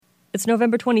It's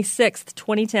November 26th,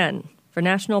 2010. For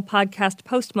National Podcast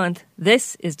Post Month,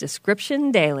 this is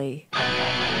Description Daily.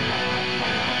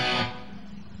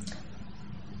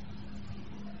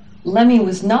 Lemmy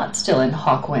was not still in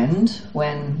Hawkwind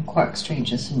when Quark's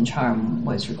Strangeness and Charm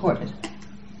was recorded.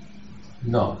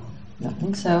 No. I don't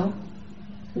think so.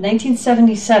 In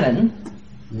 1977,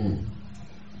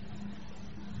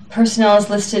 personnel is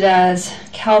listed as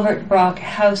Calvert, Brock,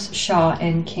 House, Shaw,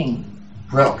 and King.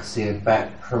 Brock's about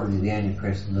probably the only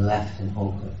person left in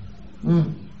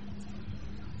Hawkwind.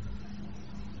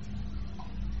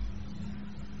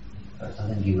 I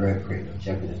think he wrote pretty much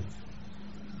everything.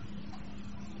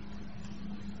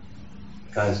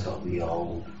 Guy's got to be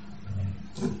old.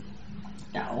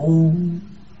 No.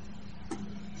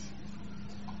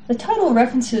 The title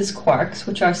references quarks,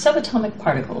 which are subatomic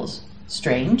particles.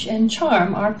 Strange and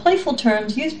charm are playful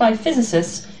terms used by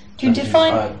physicists to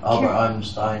define Albert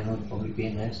Einstein would probably be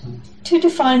in there somewhere. To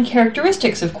define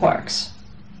characteristics of quarks.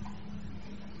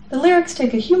 The lyrics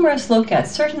take a humorous look at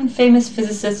certain famous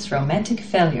physicists' romantic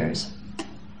failures.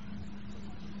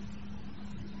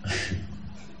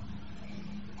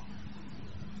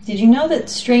 Did you know that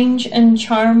strange and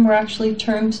charm were actually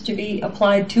terms to be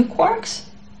applied to quarks?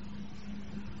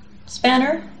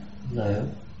 Spanner? No.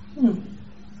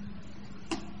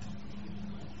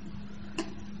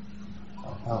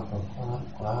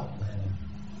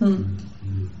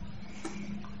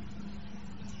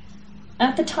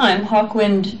 At the time,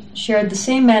 Hawkwind shared the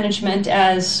same management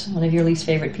as one of your least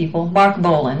favorite people, Mark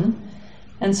Bolan,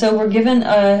 and so were given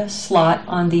a slot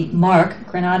on the Mark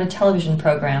Granada television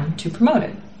program to promote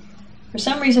it. For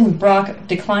some reason, Brock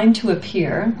declined to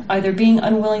appear, either being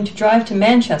unwilling to drive to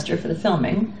Manchester for the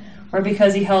filming, or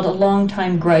because he held a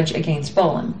long-time grudge against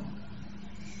Bolan.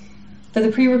 For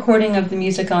the pre-recording of the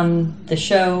music on the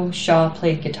show, Shaw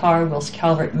played guitar whilst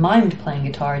Calvert mimed playing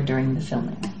guitar during the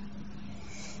filming.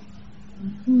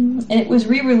 And it was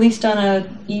re-released on an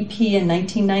EP in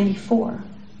 1994.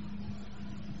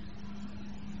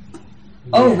 Yeah.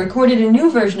 Oh, recorded a new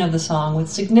version of the song with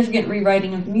significant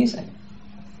rewriting of the music.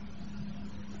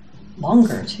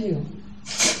 Longer, too.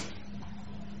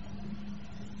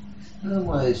 Another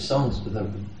one of those songs with a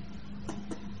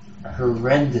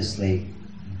horrendously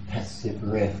repetitive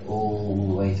riff all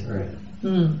the way through it.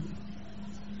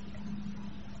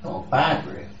 Not a bad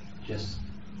riff, just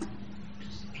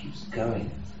keeps going.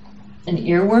 An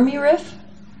earwormy riff?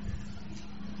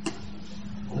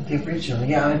 Well, the original,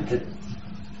 yeah,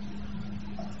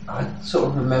 I sort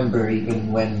of remember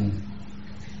even when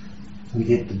we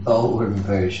did the ballroom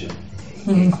version.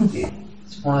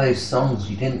 It's one of those songs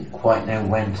you didn't quite know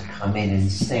when to come in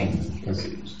and sing because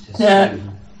it was just so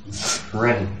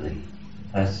incredibly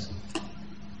personal.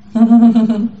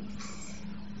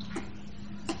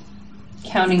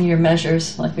 Counting your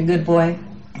measures like a good boy.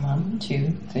 1,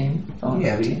 2, 3, 4.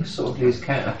 Yeah, but you sort of lose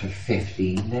count after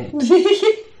 15.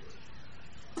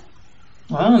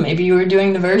 Well, maybe you were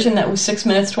doing the version that was 6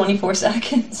 minutes 24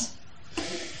 seconds.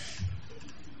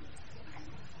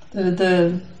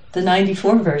 The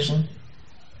 94 version.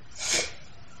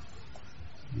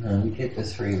 No, we did the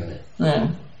 3 minute. No.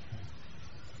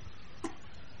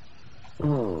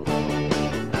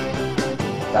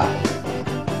 That.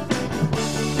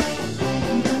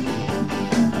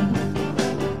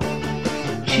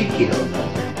 Cheeky little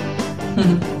number.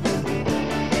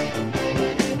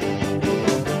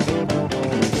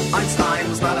 Einstein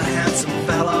was not a handsome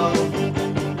fellow.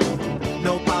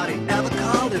 Nobody ever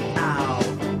called him out.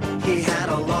 He had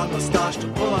a long mustache to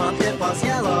pull on, it was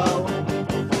yellow.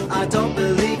 I don't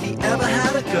believe he ever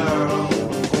had a girl.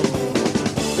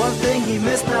 One thing he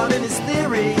missed out in his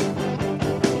theory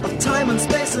of time and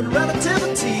space and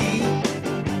relativity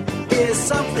is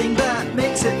something that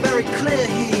makes it very clear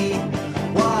he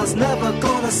was never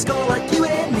gonna score like you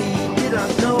and me.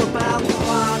 Didn't know about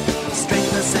quark,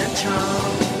 strangeness and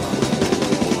charm.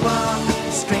 Quark,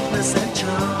 strangeness and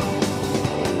charm.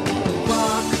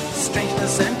 Quark,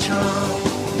 strangeness and charm.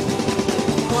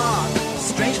 Quark,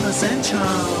 strangeness and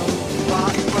charm.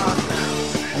 Quark, quark.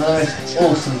 One of the most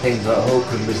awesome things about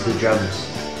Hawkwind was the drums.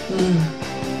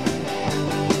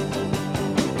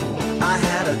 I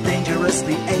had a dangerous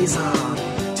liaison.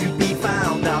 To be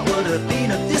found out would have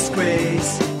been a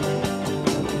disgrace.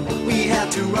 We had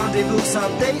to rendezvous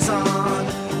some days on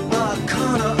the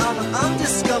corner of an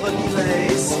undiscovered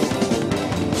place.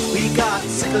 We got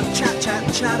sick of chat,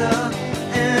 chatter,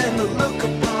 and the look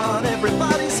upon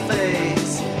everybody's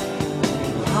face.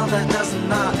 All that does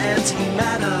not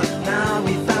antimatter. Now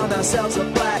we found ourselves a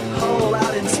black hole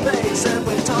out in space, and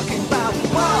we're talking about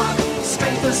quark,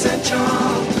 strangeness and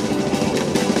charm.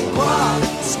 Quark,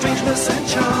 strangeness and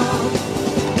charm.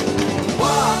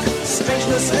 Quark,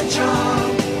 strangeness and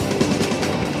charm.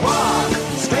 Quark,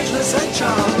 strangeness and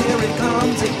charm. Here it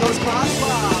comes, it goes quark,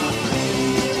 quark.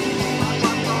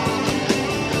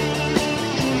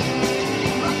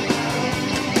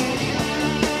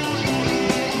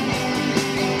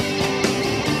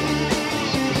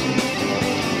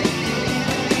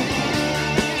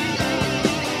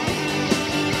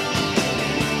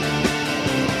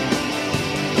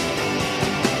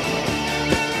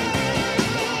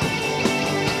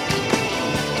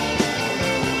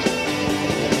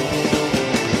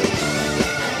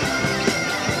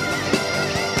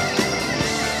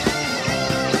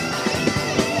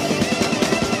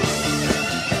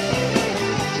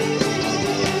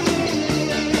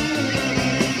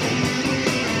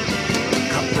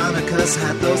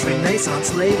 Had those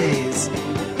Renaissance ladies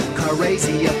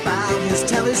crazy about his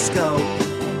telescope,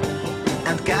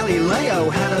 and Galileo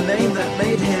had a name that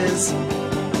made his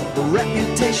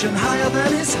reputation higher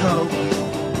than his hope.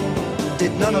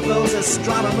 Did none of those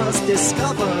astronomers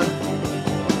discover,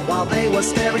 while they were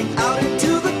staring out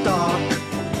into the dark,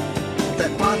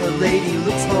 that what the lady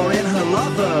looks for in her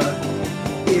lover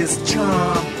is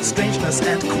charm, strangeness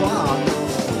and quark.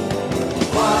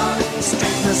 Quark,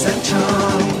 strangeness and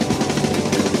charm.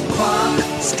 Quark,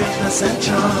 strangeness and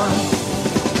charm.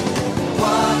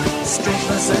 Quark,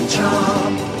 strangeness and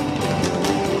charm.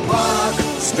 Quark,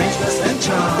 strangeness and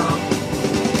charm.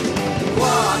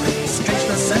 Quark,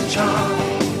 strangeness and charm.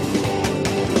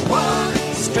 Quark,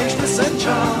 strangeness and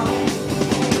charm.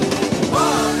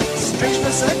 Quark,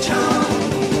 strangeness and charm.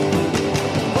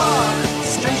 Quark,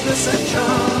 strangeness and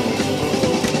charm.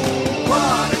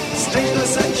 Quark,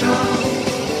 strangeness and charm.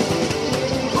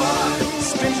 Quark,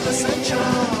 strangeness and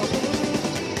charm.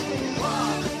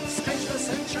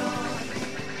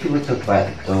 People talk about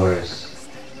the Doors.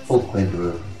 Hawkwind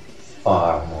were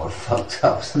far more fucked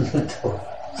up than the Doors.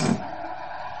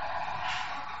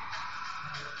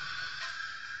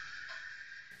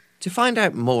 To find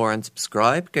out more and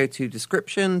subscribe, go to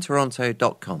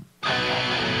descriptiontoronto.com.